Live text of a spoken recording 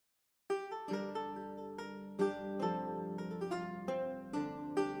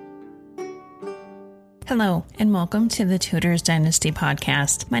Hello, and welcome to the Tudors Dynasty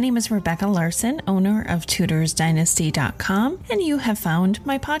podcast. My name is Rebecca Larson, owner of TudorsDynasty.com, and you have found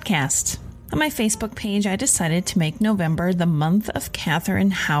my podcast. On my Facebook page, I decided to make November the month of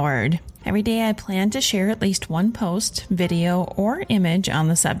Catherine Howard. Every day I plan to share at least one post, video, or image on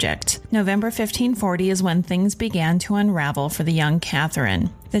the subject. November 1540 is when things began to unravel for the young Catherine.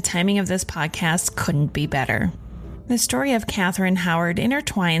 The timing of this podcast couldn't be better. The story of Catherine Howard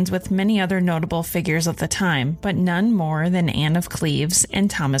intertwines with many other notable figures of the time, but none more than Anne of Cleves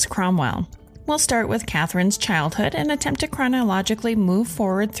and Thomas Cromwell. We'll start with Catherine's childhood and attempt to chronologically move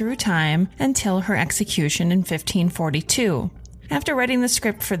forward through time until her execution in 1542. After writing the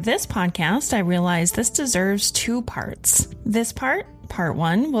script for this podcast, I realized this deserves two parts. This part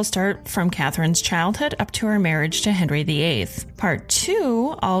 1, will start from Catherine's childhood up to her marriage to Henry VIII. Part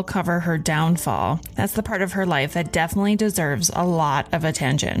 2, I'll cover her downfall. That's the part of her life that definitely deserves a lot of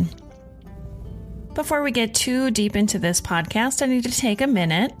attention. Before we get too deep into this podcast, I need to take a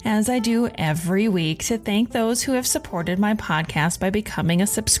minute, as I do every week, to thank those who have supported my podcast by becoming a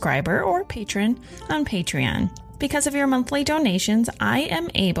subscriber or patron on Patreon. Because of your monthly donations, I am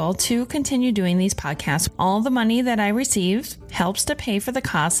able to continue doing these podcasts. All the money that I receive helps to pay for the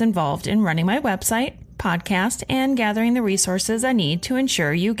costs involved in running my website, podcast, and gathering the resources I need to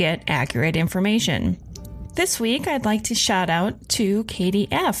ensure you get accurate information. This week, I'd like to shout out to Katie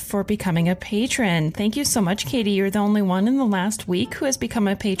F. for becoming a patron. Thank you so much, Katie. You're the only one in the last week who has become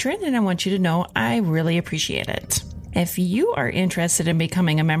a patron, and I want you to know I really appreciate it. If you are interested in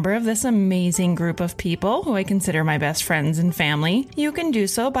becoming a member of this amazing group of people who I consider my best friends and family, you can do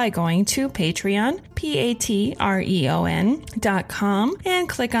so by going to Patreon, patreon.com, and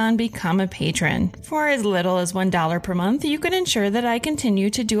click on Become a Patron. For as little as $1 per month, you can ensure that I continue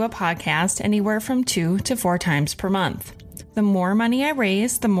to do a podcast anywhere from 2 to 4 times per month. The more money I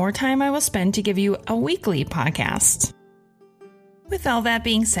raise, the more time I will spend to give you a weekly podcast. With all that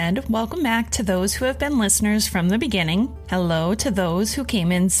being said, welcome back to those who have been listeners from the beginning. Hello to those who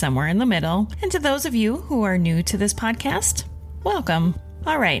came in somewhere in the middle. And to those of you who are new to this podcast, welcome.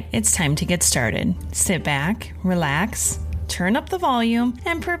 All right, it's time to get started. Sit back, relax, turn up the volume,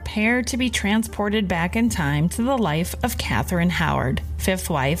 and prepare to be transported back in time to the life of Catherine Howard, 5th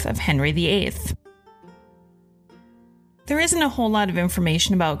wife of Henry VIII. There isn't a whole lot of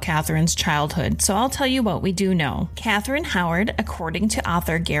information about Catherine's childhood, so I'll tell you what we do know. Catherine Howard, according to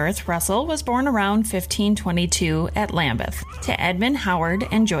author Gareth Russell, was born around 1522 at Lambeth to Edmund Howard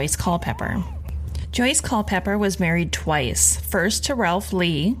and Joyce Culpeper. Joyce Culpeper was married twice, first to Ralph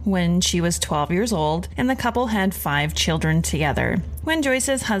Lee when she was 12 years old, and the couple had 5 children together. When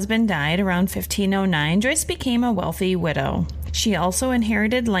Joyce's husband died around 1509, Joyce became a wealthy widow. She also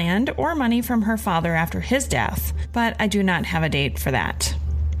inherited land or money from her father after his death, but I do not have a date for that.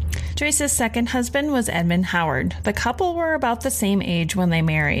 Joyce's second husband was Edmund Howard. The couple were about the same age when they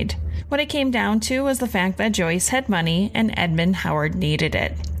married. What it came down to was the fact that Joyce had money and Edmund Howard needed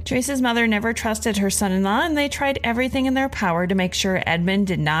it. Joyce's mother never trusted her son-in-law, and they tried everything in their power to make sure Edmund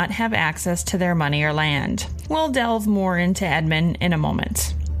did not have access to their money or land. We'll delve more into Edmund in a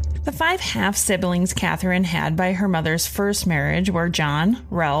moment. The 5 half-siblings Catherine had by her mother's first marriage were John,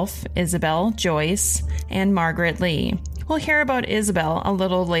 Ralph, Isabel, Joyce, and Margaret Lee. We'll hear about Isabel a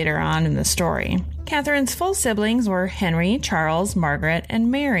little later on in the story. Catherine's full siblings were Henry, Charles, Margaret, and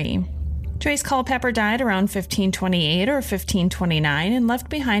Mary. Joyce Culpeper died around 1528 or 1529 and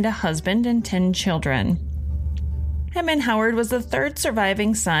left behind a husband and 10 children. Edmund Howard was the 3rd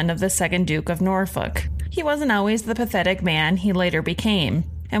surviving son of the 2nd Duke of Norfolk. He wasn't always the pathetic man he later became.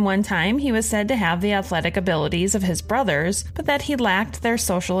 and one time he was said to have the athletic abilities of his brothers, but that he lacked their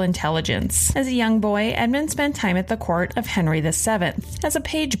social intelligence. As a young boy, Edmund spent time at the court of Henry VII as a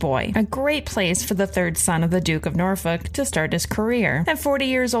page boy, a great place for the third son of the Duke of Norfolk to start his career. At 40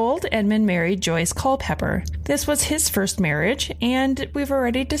 years old, Edmund married Joyce Culpeper. This was his first marriage, and we've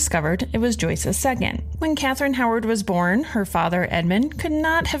already discovered it was Joyce's second. When Catherine Howard was born, her father, Edmund, could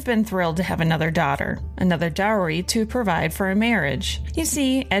not have been thrilled to have another daughter, another dowry to provide for a marriage. You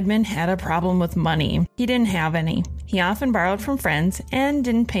see, Edmund had a problem with money. He didn't have any. He often borrowed from friends and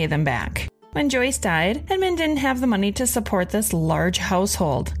didn't pay them back. When Joyce died, Edmund didn't have the money to support this large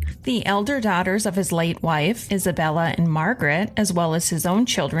household. The elder daughters of his late wife, Isabella and Margaret, as well as his own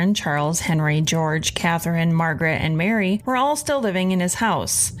children, Charles, Henry, George, Catherine, Margaret, and Mary, were all still living in his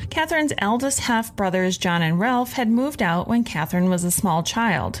house. Catherine's eldest half-brothers, John and Ralph, had moved out when Catherine was a small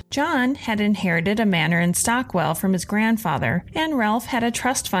child. John had inherited a manor in Stockwell from his grandfather, and Ralph had a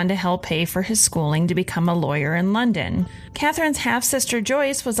trust fund to help pay for his schooling to become a lawyer in London. Catherine's half-sister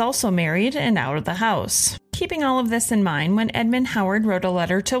Joyce was also married and out of the house. keeping all of this in mind, when Edmund Howard wrote a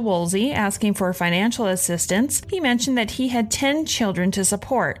letter to Wolsey asking for financial assistance, he mentioned that he had 10 children to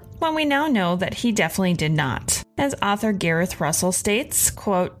support, when we now know that he definitely did not. As author Gareth Russell states,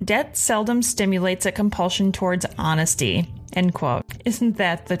 quote, "Debt seldom stimulates a compulsion towards honesty," end quote. Isn't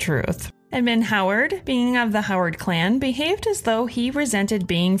that the truth? Edmund Howard, being of the Howard clan, behaved as though he resented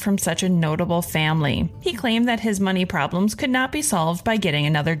being from such a notable family. He claimed that his money problems could not be solved by getting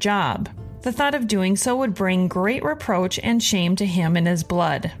another job. The thought of doing so would bring great reproach and shame to him and his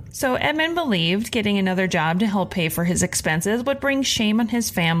blood. So Edmund believed getting another job to help pay for his expenses would bring shame on his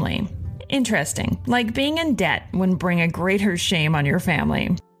family. Interesting, like being in debt would bring a greater shame on your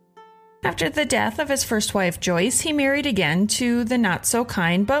family. After the death of his first wife, Joyce, he married again to the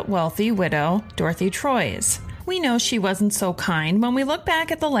not-so-kind but wealthy widow, Dorothy Troyes. We know she wasn't so kind when we look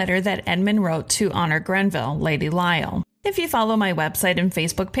back at the letter that Edmund wrote to Honor Grenville, Lady Lisle. If you follow my website and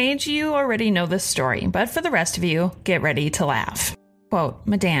Facebook page, you already know this story, but for the rest of you, get ready to laugh. Quote,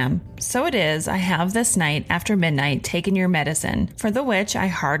 "Madame, so it is I have this night after midnight taken your medicine, for the which I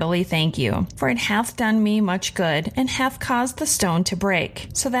heartily thank you, for it hath done me much good, and hath caused the stone to break,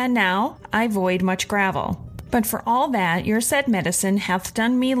 so that now I void much gravel. But for all that, your said medicine hath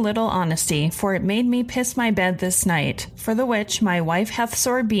done me little honesty, for it made me piss my bed this night, for the which my wife hath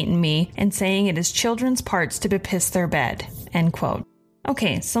sore beaten me, and saying it is children's parts to bepiss their bed." End quote.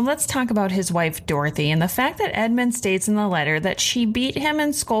 Okay, so let's talk about his wife Dorothy and the fact that Edmund states in the letter that she beat him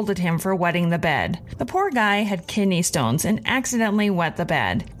and scolded him for wetting the bed. The poor guy had kidney stones and accidentally wet the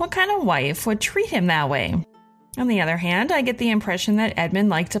bed. What kind of wife would treat him that way? On the other hand, I get the impression that Edmund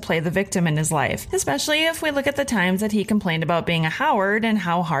liked to play the victim in his life, especially if we look at the times that he complained about being a Howard and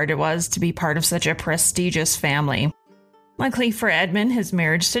how hard it was to be part of such a prestigious family. Luckily for Edmund, his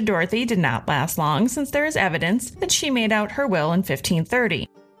marriage to Dorothy did not last long, since there is evidence that she made out her will in 1530.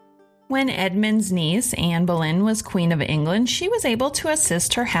 When Edmund's niece, Anne Boleyn, was Queen of England, she was able to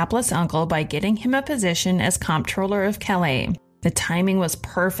assist her hapless uncle by getting him a position as Comptroller of Calais. The timing was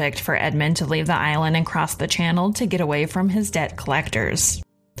perfect for Edmund to leave the island and cross the channel to get away from his debt collectors.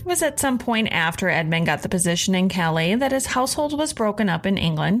 It was at some point after Edmund got the position in Calais that his household was broken up in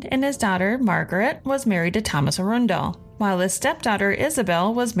England, and his daughter, Margaret, was married to Thomas Arundel, while his stepdaughter,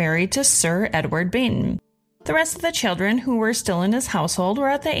 Isabel, was married to Sir Edward Baynton. The rest of the children who were still in his household were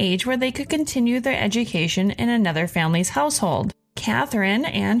at the age where they could continue their education in another family's household. Catherine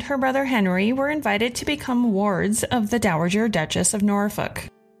and her brother Henry were invited to become wards of the Dowager Duchess of Norfolk.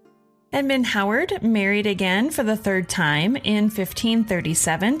 Edmund Howard married again for the third time in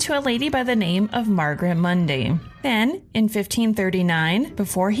 1537 to a lady by the name of Margaret Mundy. Then, in 1539,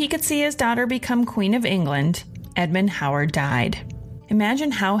 before he could see his daughter become Queen of England, Edmund Howard died.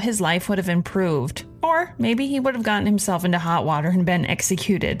 Imagine how his life would have improved, or maybe he would have gotten himself into hot water and been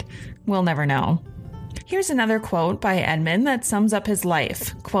executed. We'll never know. Here's another quote by Edmund that sums up his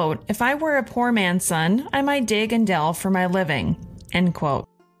life. Quote, "If I were a poor man's son, I might dig and delve for my living." End quote.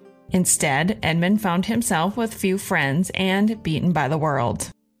 Instead, Edmund found himself with few friends and beaten by the world.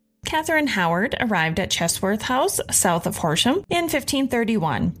 Catherine Howard arrived at Chesworth House, south of Horsham, in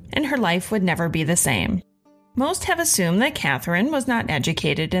 1531, and her life would never be the same. Most have assumed that Catherine was not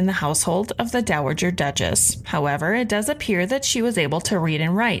educated in the household of the Dowager Duchess. However, it does appear that she was able to read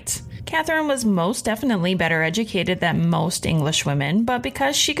and write. Catherine was most definitely better educated than most English women, but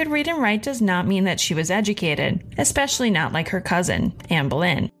because she could read and write does not mean that she was educated, especially not like her cousin, Anne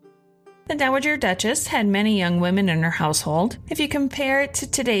Boleyn. The Dowager Duchess had many young women in her household. If you compare it to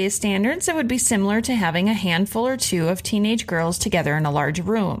today's standards, it would be similar to having a handful or two of teenage girls together in a large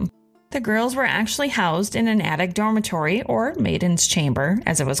room. The girls were actually housed in an attic dormitory, or maiden's chamber,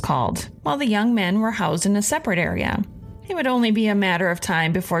 as it was called, while the young men were housed in a separate area. It would only be a matter of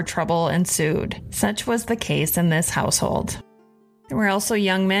time before trouble ensued. Such was the case in this household. There were also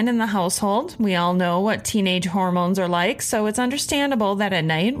young men in the household. We all know what teenage hormones are like, so it's understandable that at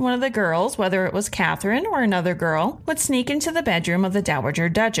night, one of the girls, whether it was Catherine or another girl, would sneak into the bedroom of the Dowager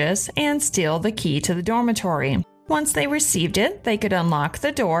Duchess and steal the key to the dormitory. Once they received it, they could unlock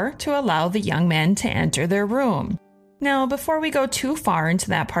the door to allow the young men to enter their room. Now, before we go too far into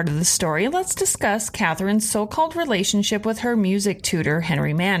that part of the story, let's discuss Catherine's so-called relationship with her music tutor,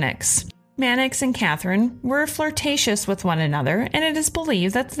 Henry Mannix. Mannix and Catherine were flirtatious with one another, and it is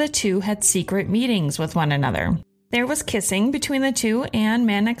believed that the two had secret meetings with one another. There was kissing between the two, and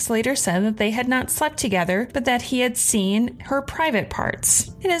Mannix later said that they had not slept together, but that he had seen her private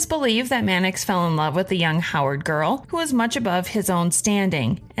parts. It is believed that Mannix fell in love with the young Howard girl, who was much above his own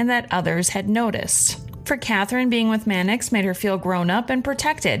standing, and that others had noticed. For Catherine, being with Mannix made her feel grown up and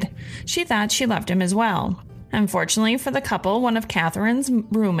protected. She thought she loved him as well. Unfortunately for the couple, one of Catherine's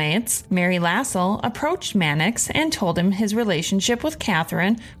roommates, Mary Lassell, approached Mannix and told him his relationship with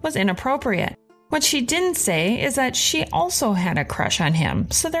Catherine was inappropriate. What she didn't say is that she also had a crush on him,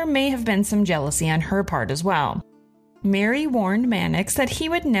 so there may have been some jealousy on her part as well. Mary warned Mannix that he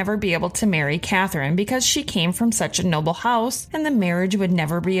would never be able to marry Catherine because she came from such a noble house and the marriage would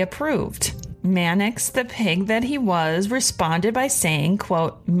never be approved. Mannix, the pig that he was, responded by saying,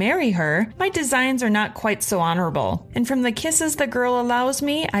 quote, "Marry her? My designs are not quite so honorable, and from the kisses the girl allows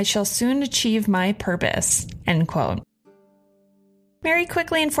me, I shall soon achieve my purpose." End quote. Mary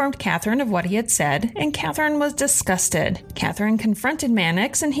quickly informed Catherine of what he had said, and Catherine was disgusted. Catherine confronted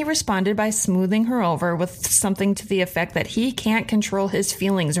Mannix, and he responded by smoothing her over with something to the effect that he can't control his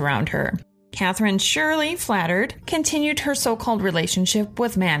feelings around her. Catherine, surely flattered, continued her so-called relationship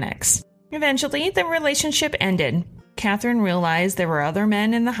with Mannix. Eventually, the relationship ended. Catherine realized there were other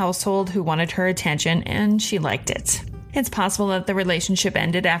men in the household who wanted her attention, and she liked it. It's possible that the relationship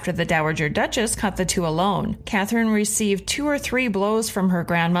ended after the Dowager Duchess caught the two alone. Catherine received 2 or 3 blows from her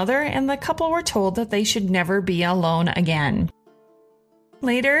grandmother, and the couple were told that they should never be alone again.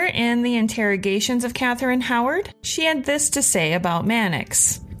 Later, in the interrogations of Catherine Howard, she had this to say about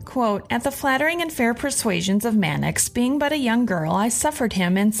Mannix. Quote, "At the flattering and fair persuasions of Mannix, being but a young girl, I suffered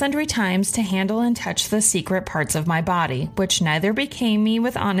him in sundry times to handle and touch the secret parts of my body, which neither became me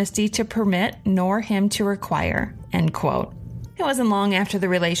with honesty to permit nor him to require." End quote. It wasn't long after the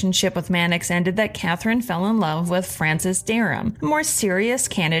relationship with Mannix ended that Catherine fell in love with Francis Derham, a more serious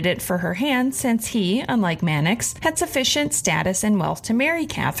candidate for her hand since he, unlike Mannix, had sufficient status and wealth to marry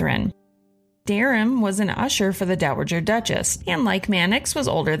Catherine. Derham was an usher for the Dowager Duchess, and like Mannix, was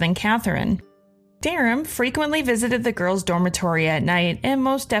older than Catherine. Derham frequently visited the girls' dormitory at night and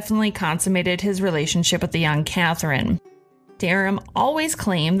most definitely consummated his relationship with the young Catherine. Derham always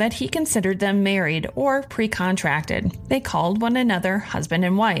claimed that he considered them married or pre-contracted. They called one another husband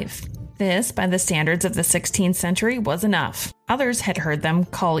and wife. This, by the standards of the 16th century, was enough. Others had heard them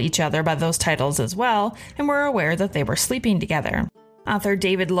call each other by those titles as well and were aware that they were sleeping together. Author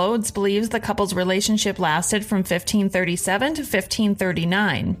David Loades believes the couple's relationship lasted from 1537 to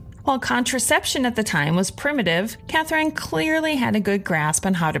 1539. While contraception at the time was primitive, Catherine clearly had a good grasp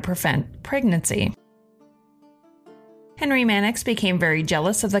on how to prevent pregnancy. Henry Mannix became very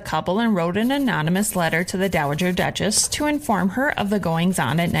jealous of the couple and wrote an anonymous letter to the Dowager Duchess to inform her of the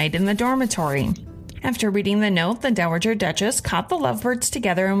goings-on at night in the dormitory. After reading the note, the Dowager Duchess caught the lovebirds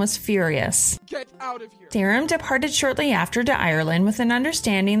together and was furious. "Get out of here!" Derham departed shortly after to Ireland with an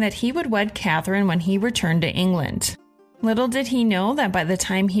understanding that he would wed Catherine when he returned to England. Little did he know that by the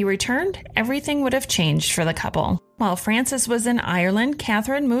time he returned, everything would have changed for the couple. While Francis was in Ireland,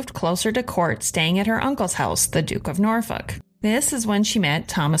 Catherine moved closer to court, staying at her uncle's house, the Duke of Norfolk. This is when she met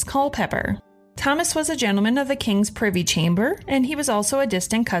Thomas Culpeper. Thomas was a gentleman of the King's Privy Chamber, and he was also a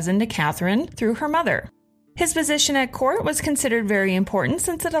distant cousin to Catherine through her mother. His position at court was considered very important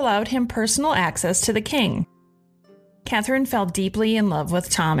since it allowed him personal access to the king. Catherine fell deeply in love with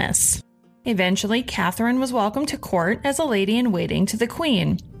Thomas. Eventually, Catherine was welcomed to court as a lady-in-waiting to the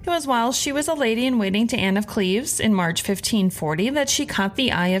Queen. It was while she was a lady-in-waiting to Anne of Cleves in March 1540 that she caught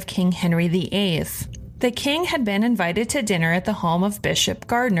the eye of King Henry VIII. The king had been invited to dinner at the home of Bishop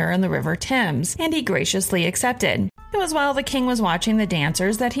Gardiner on the River Thames, and he graciously accepted. It was while the king was watching the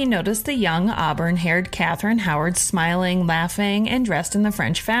dancers that he noticed the young auburn-haired Catherine Howard smiling, laughing, and dressed in the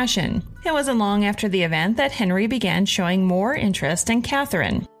French fashion. It wasn't long after the event that Henry began showing more interest in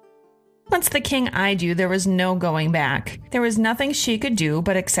Catherine. Once the king eyed you, there was no going back. There was nothing she could do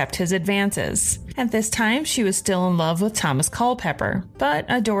but accept his advances. At this time, she was still in love with Thomas Culpeper, but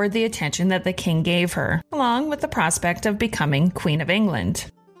adored the attention that the king gave her, along with the prospect of becoming Queen of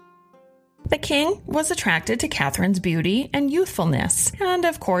England. The king was attracted to Catherine's beauty and youthfulness, and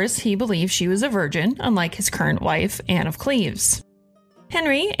of course, he believed she was a virgin, unlike his current wife, Anne of Cleves.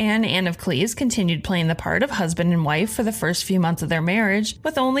 Henry and Anne of Cleves continued playing the part of husband and wife for the first few months of their marriage,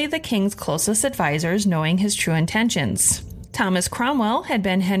 with only the king's closest advisors knowing his true intentions. Thomas Cromwell had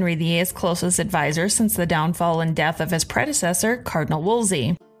been Henry VIII's closest advisor since the downfall and death of his predecessor, Cardinal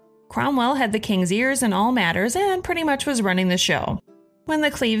Wolsey. Cromwell had the king's ears in all matters and pretty much was running the show. When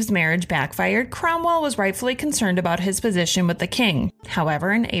the Cleves marriage backfired, Cromwell was rightfully concerned about his position with the king.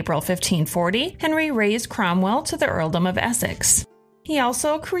 However, in April 1540, Henry raised Cromwell to the earldom of Essex. He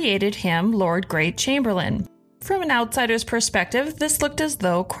also created him Lord Great Chamberlain. From an outsider's perspective, this looked as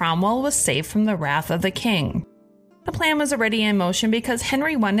though Cromwell was safe from the wrath of the king. The plan was already in motion because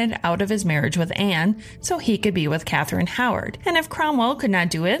Henry wanted out of his marriage with Anne so he could be with Catherine Howard, and if Cromwell could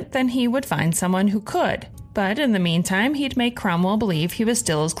not do it, then he would find someone who could. but in the meantime, he'd make Cromwell believe he was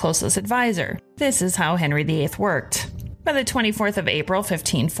still his closest advisor. This is how Henry VIII worked. By the 24th of April,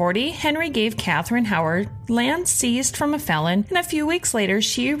 1540, Henry gave Catherine Howard land seized from a felon, and a few weeks later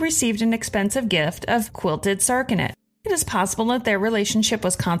she received an expensive gift of quilted sarcenet. It is possible that their relationship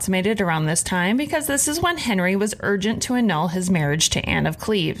was consummated around this time because this is when Henry was urgent to annul his marriage to Anne of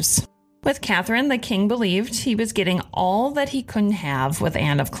Cleves. With Catherine, the king believed he was getting all that he couldn't have with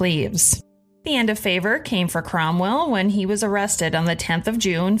Anne of Cleves. The end of favor came for Cromwell when he was arrested on the 10th of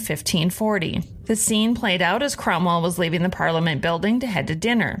June, 1540. The scene played out as Cromwell was leaving the Parliament building to head to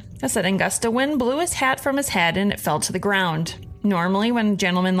dinner. A sudden gust of wind blew his hat from his head and it fell to the ground. Normally, when a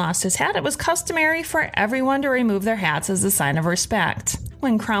gentleman lost his hat, it was customary for everyone to remove their hats as a sign of respect.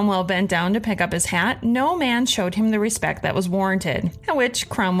 When Cromwell bent down to pick up his hat, no man showed him the respect that was warranted, at which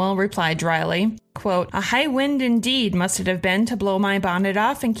Cromwell replied dryly, quote, "A high wind indeed must it have been to blow my bonnet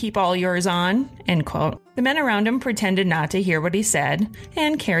off and keep all yours on," end quote. The men around him pretended not to hear what he said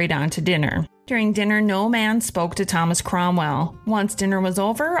and carried on to dinner. During dinner, no man spoke to Thomas Cromwell. Once dinner was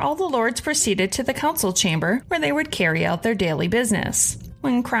over, all the lords proceeded to the council chamber, where they would carry out their daily business.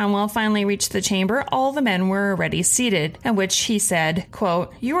 When Cromwell finally reached the chamber, all the men were already seated, at which he said,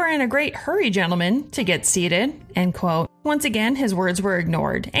 quote, "You are in a great hurry, gentlemen, to get seated," end quote. Once again, his words were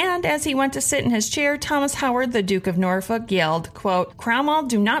ignored, and as he went to sit in his chair, Thomas Howard, the Duke of Norfolk, yelled, quote, "Cromwell,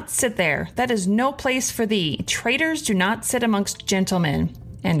 do not sit there. That is no place for thee. Traitors do not sit amongst gentlemen,"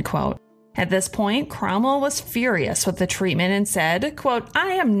 end quote. At this point, Cromwell was furious with the treatment and said, quote, "I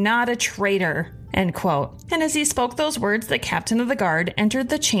am not a traitor," end quote. And as he spoke those words, the captain of the guard entered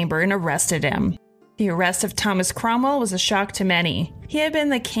the chamber and arrested him. The arrest of Thomas Cromwell was a shock to many. He had been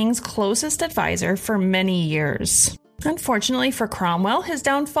the king's closest advisor for many years. Unfortunately for Cromwell, his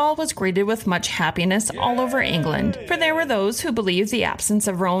downfall was greeted with much happiness all over England, for there were those who believed the absence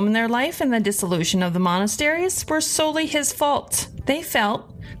of Rome in their life and the dissolution of the monasteries were solely his fault. They felt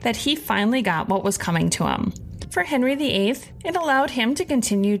that he finally got what was coming to him. For Henry VIII, it allowed him to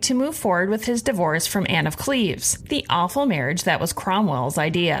continue to move forward with his divorce from Anne of Cleves, the awful marriage that was Cromwell's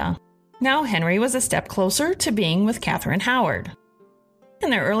idea. Now Henry was a step closer to being with Catherine Howard. In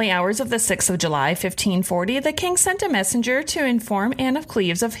the early hours of the 6th of July, 1540, the king sent a messenger to inform Anne of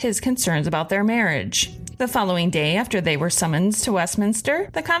Cleves of his concerns about their marriage. The following day, after they were summoned to Westminster,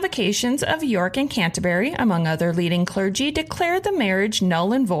 the convocations of York and Canterbury, among other leading clergy, declared the marriage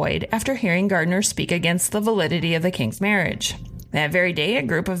null and void after hearing Gardiner speak against the validity of the king's marriage. That very day, a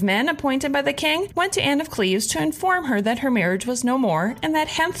group of men appointed by the king went to Anne of Cleves to inform her that her marriage was no more and that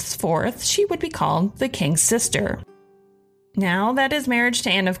henceforth she would be called the king's sister. Now that his marriage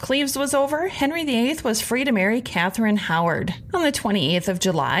to Anne of Cleves was over, Henry VIII was free to marry Catherine Howard. On the 28th of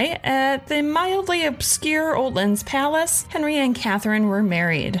July, at the mildly obscure Oatlands Palace, Henry and Catherine were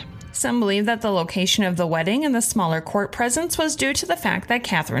married. Some believe that the location of the wedding and the smaller court presence was due to the fact that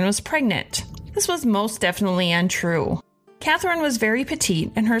Catherine was pregnant. This was most definitely untrue. Catherine was very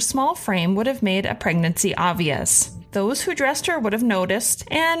petite, and her small frame would have made a pregnancy obvious. Those who dressed her would have noticed,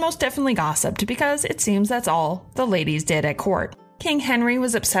 and most definitely gossiped, because it seems that's all the ladies did at court. King Henry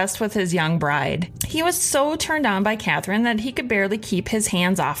was obsessed with his young bride. He was so turned on by Catherine that he could barely keep his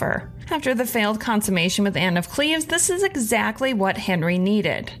hands off her. After the failed consummation with Anne of Cleves, this is exactly what Henry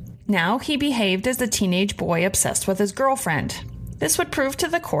needed. Now he behaved as a teenage boy obsessed with his girlfriend. This would prove to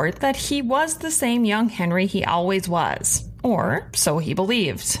the court that he was the same young Henry he always was. Or so he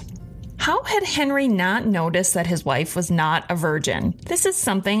believed. How had Henry not noticed that his wife was not a virgin? This is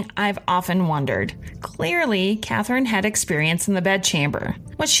something I've often wondered. Clearly, Catherine had experience in the bedchamber.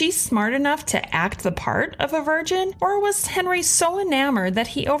 Was she smart enough to act the part of a virgin? Or was Henry so enamored that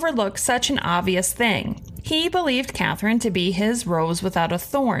he overlooked such an obvious thing? He believed Catherine to be his rose without a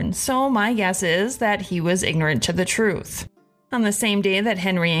thorn, so my guess is that he was ignorant to the truth. On the same day that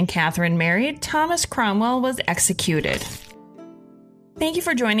Henry and Catherine married, Thomas Cromwell was executed. Thank you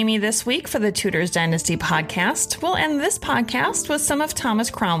for joining me this week for the Tudors Dynasty podcast. We'll end this podcast with some of Thomas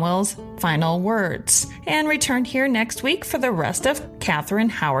Cromwell's final words and return here next week for the rest of Catherine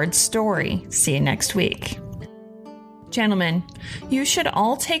Howard's story. See you next week. Gentlemen, you should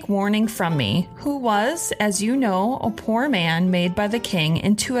all take warning from me, who was, as you know, a poor man made by the king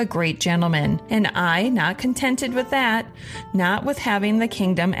into a great gentleman, and I, not contented with that, not with having the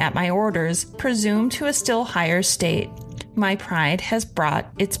kingdom at my orders, presume to a still higher state. My pride has brought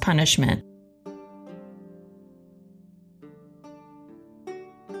its punishment.